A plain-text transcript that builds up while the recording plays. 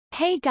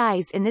Hey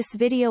guys, in this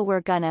video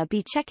we're gonna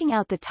be checking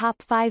out the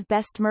top 5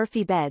 best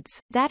Murphy beds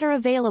that are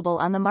available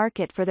on the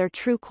market for their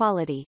true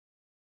quality.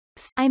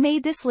 I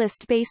made this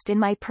list based in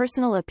my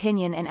personal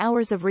opinion and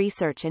hours of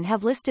research and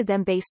have listed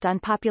them based on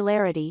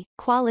popularity,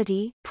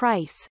 quality,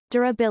 price,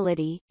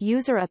 durability,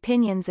 user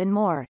opinions and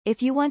more.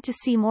 If you want to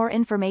see more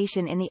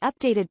information in the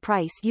updated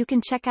price you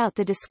can check out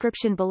the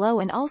description below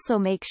and also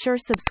make sure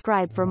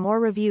subscribe for more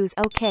reviews.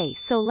 Okay,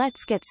 so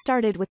let's get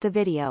started with the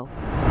video.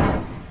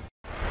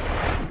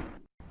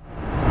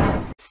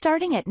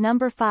 Starting at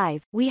number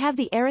 5, we have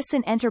the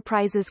Arason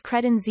Enterprises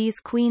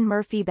Creden-ZzZ Queen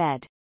Murphy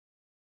Bed.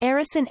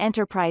 Arason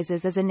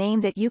Enterprises is a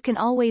name that you can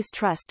always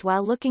trust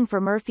while looking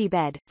for Murphy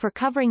bed, for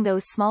covering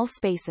those small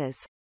spaces.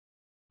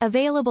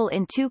 Available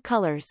in 2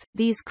 colors,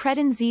 these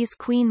Creden-ZzZ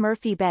Queen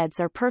Murphy beds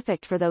are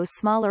perfect for those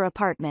smaller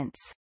apartments.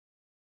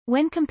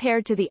 When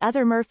compared to the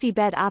other Murphy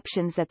bed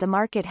options that the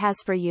market has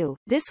for you,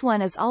 this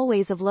one is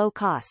always of low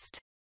cost.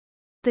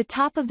 The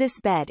top of this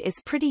bed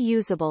is pretty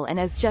usable and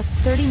is just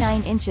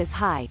 39 inches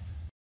high.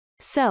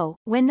 So,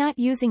 when not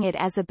using it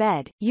as a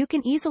bed, you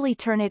can easily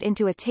turn it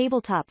into a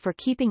tabletop for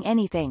keeping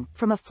anything,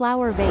 from a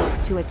flower vase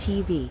to a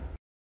TV.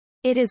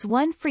 It is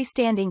one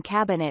freestanding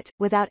cabinet,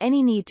 without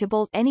any need to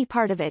bolt any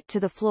part of it to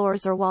the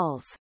floors or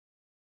walls.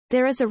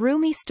 There is a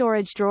roomy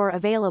storage drawer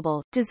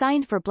available,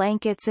 designed for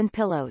blankets and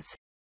pillows.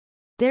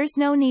 There's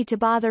no need to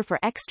bother for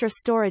extra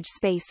storage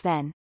space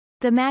then.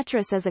 The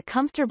mattress is a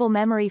comfortable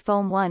memory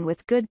foam one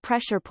with good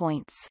pressure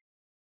points.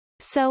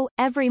 So,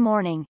 every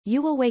morning,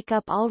 you will wake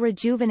up all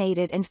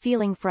rejuvenated and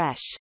feeling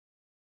fresh.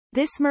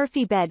 This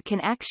Murphy bed can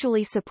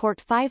actually support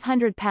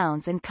 500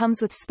 pounds and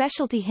comes with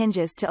specialty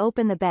hinges to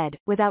open the bed,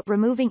 without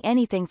removing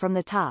anything from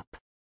the top.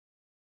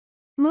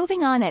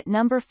 Moving on at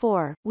number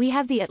 4, we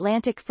have the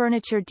Atlantic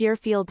Furniture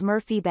Deerfield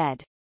Murphy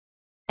Bed.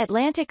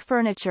 Atlantic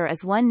Furniture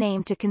is one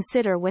name to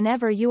consider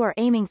whenever you are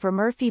aiming for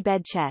Murphy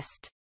bed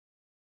chest.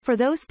 For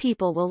those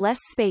people with less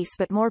space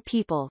but more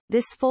people,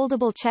 this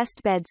foldable chest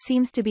bed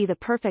seems to be the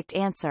perfect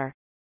answer.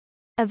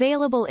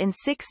 Available in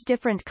 6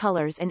 different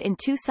colors and in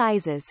 2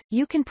 sizes,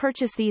 you can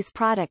purchase these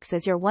products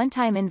as your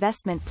one-time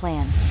investment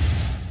plan.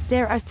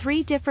 There are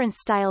 3 different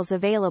styles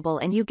available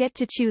and you get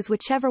to choose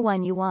whichever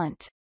one you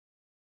want.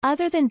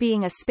 Other than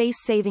being a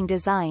space-saving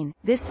design,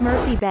 this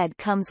Murphy bed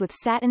comes with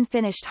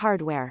satin-finished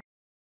hardware.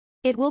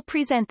 It will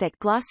present that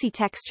glossy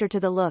texture to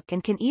the look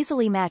and can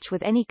easily match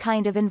with any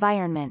kind of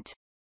environment.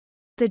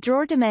 The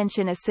drawer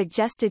dimension is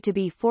suggested to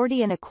be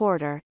 40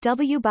 1/4,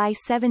 W by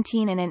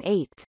 17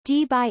 1/8,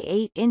 D by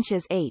 8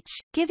 inches H,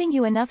 giving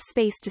you enough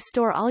space to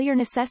store all your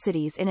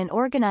necessities in an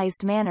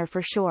organized manner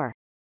for sure.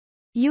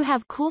 You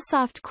have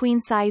Coolsoft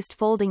queen-sized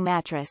folding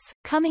mattress,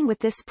 coming with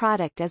this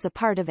product as a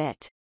part of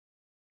it.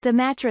 The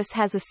mattress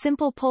has a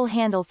simple pull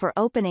handle for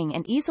opening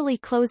and easily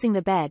closing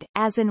the bed,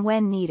 as and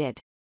when needed.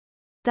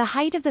 The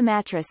height of the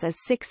mattress is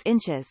 6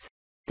 inches.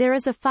 There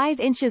is a 5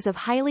 inches of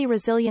highly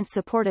resilient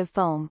supportive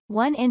foam,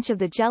 1 inch of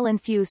the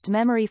gel-infused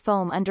memory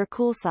foam under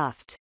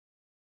Coolsoft.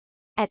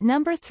 At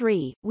number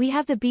 3, we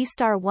have the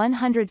Bestar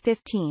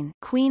 115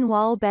 Queen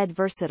Wall Bed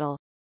Versatile.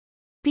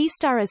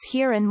 Bestar is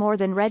here and more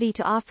than ready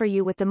to offer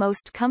you with the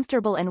most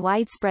comfortable and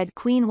widespread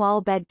queen wall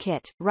bed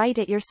kit, right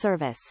at your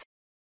service.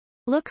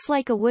 Looks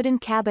like a wooden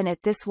cabinet.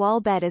 This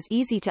wall bed is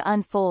easy to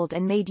unfold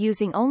and made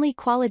using only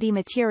quality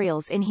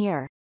materials in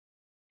here.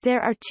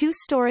 There are 2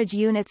 storage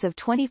units of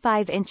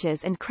 25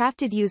 inches and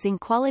crafted using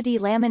quality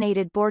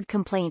laminated board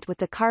compliant with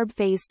the Carb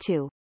Phase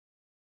 2.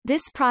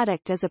 This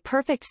product is a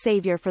perfect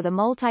savior for the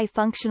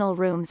multi-functional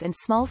rooms and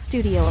small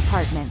studio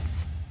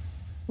apartments.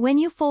 When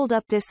you fold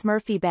up this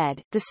Murphy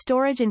bed, the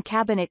storage and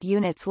cabinet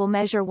units will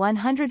measure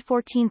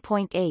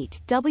 114.8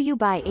 W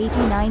by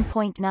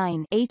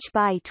 89.9 H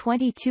by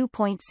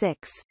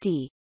 22.6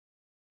 D.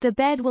 The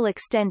bed will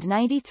extend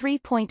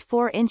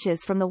 93.4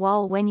 inches from the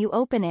wall when you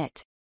open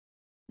it.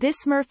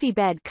 This Murphy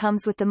bed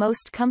comes with the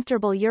most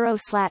comfortable Euro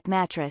slat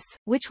mattress,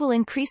 which will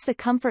increase the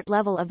comfort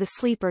level of the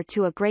sleeper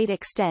to a great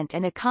extent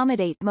and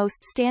accommodate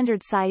most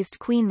standard-sized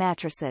queen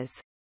mattresses.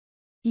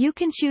 You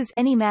can choose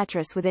any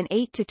mattress within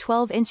 8 to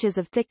 12 inches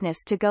of thickness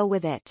to go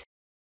with it.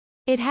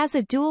 It has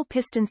a dual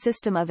piston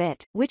system of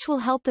it, which will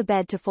help the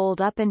bed to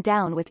fold up and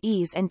down with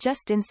ease and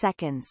just in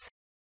seconds.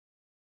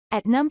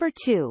 At number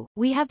 2,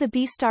 we have the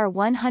Bestar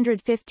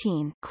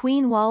 115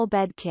 Queen Wall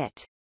Bed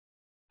Kit.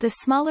 The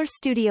smaller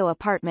studio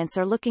apartments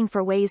are looking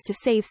for ways to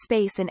save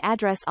space and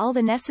address all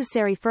the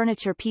necessary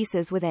furniture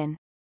pieces within.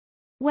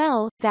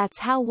 Well, that's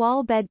how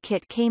wall bed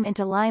kit came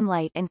into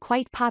limelight and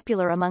quite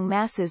popular among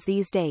masses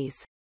these days.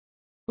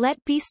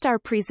 Let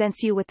Bestar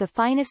presents you with the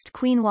finest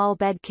queen wall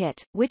bed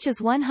kit, which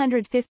is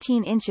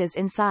 115 inches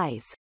in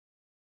size.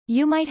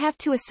 You might have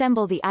to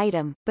assemble the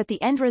item, but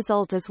the end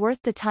result is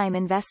worth the time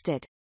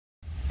invested.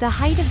 The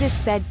height of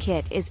this bed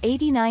kit is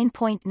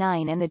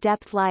 89.9 and the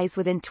depth lies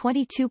within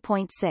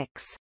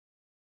 22.6.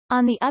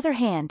 On the other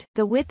hand,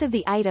 the width of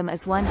the item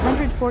is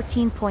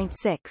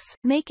 114.6,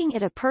 making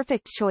it a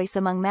perfect choice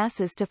among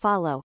masses to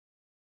follow.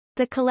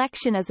 The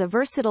collection is a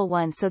versatile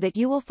one so that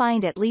you will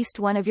find at least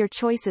one of your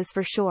choices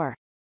for sure.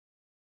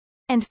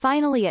 And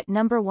finally at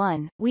number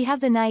 1, we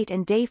have the Night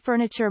and Day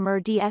Furniture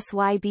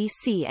MUR-DSY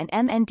BC and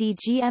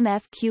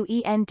MND-GMF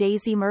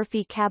Creden-ZzZ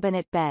Murphy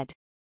Cabinet Bed.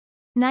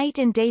 Night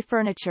and Day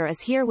Furniture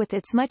is here with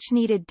its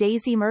much-needed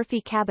Daisy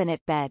Murphy cabinet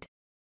bed.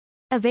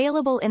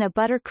 Available in a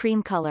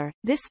buttercream color,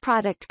 this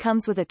product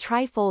comes with a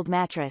tri-fold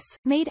mattress,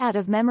 made out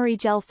of memory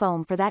gel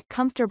foam for that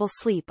comfortable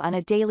sleep on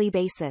a daily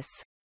basis.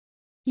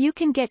 You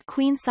can get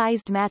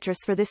queen-sized mattress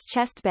for this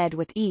chest bed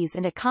with ease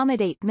and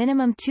accommodate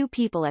minimum 2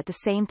 people at the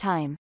same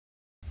time.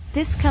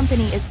 This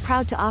company is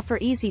proud to offer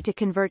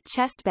easy-to-convert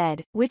chest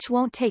bed, which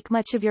won't take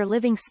much of your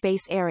living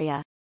space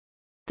area.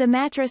 The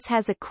mattress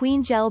has a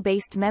queen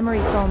gel-based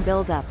memory foam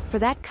buildup for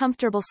that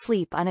comfortable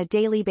sleep on a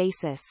daily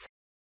basis.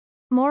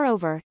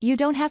 Moreover, you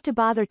don't have to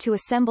bother to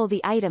assemble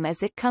the item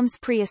as it comes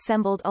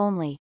pre-assembled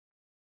only.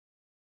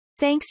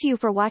 Thanks you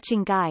for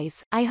watching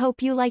guys, I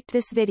hope you liked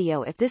this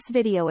video. If this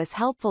video is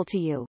helpful to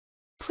you,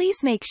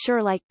 please make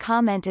sure like,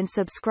 comment and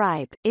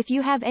subscribe. If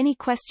you have any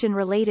question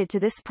related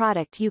to this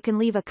product you can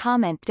leave a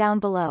comment down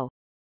below.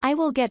 I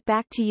will get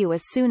back to you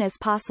as soon as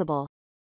possible.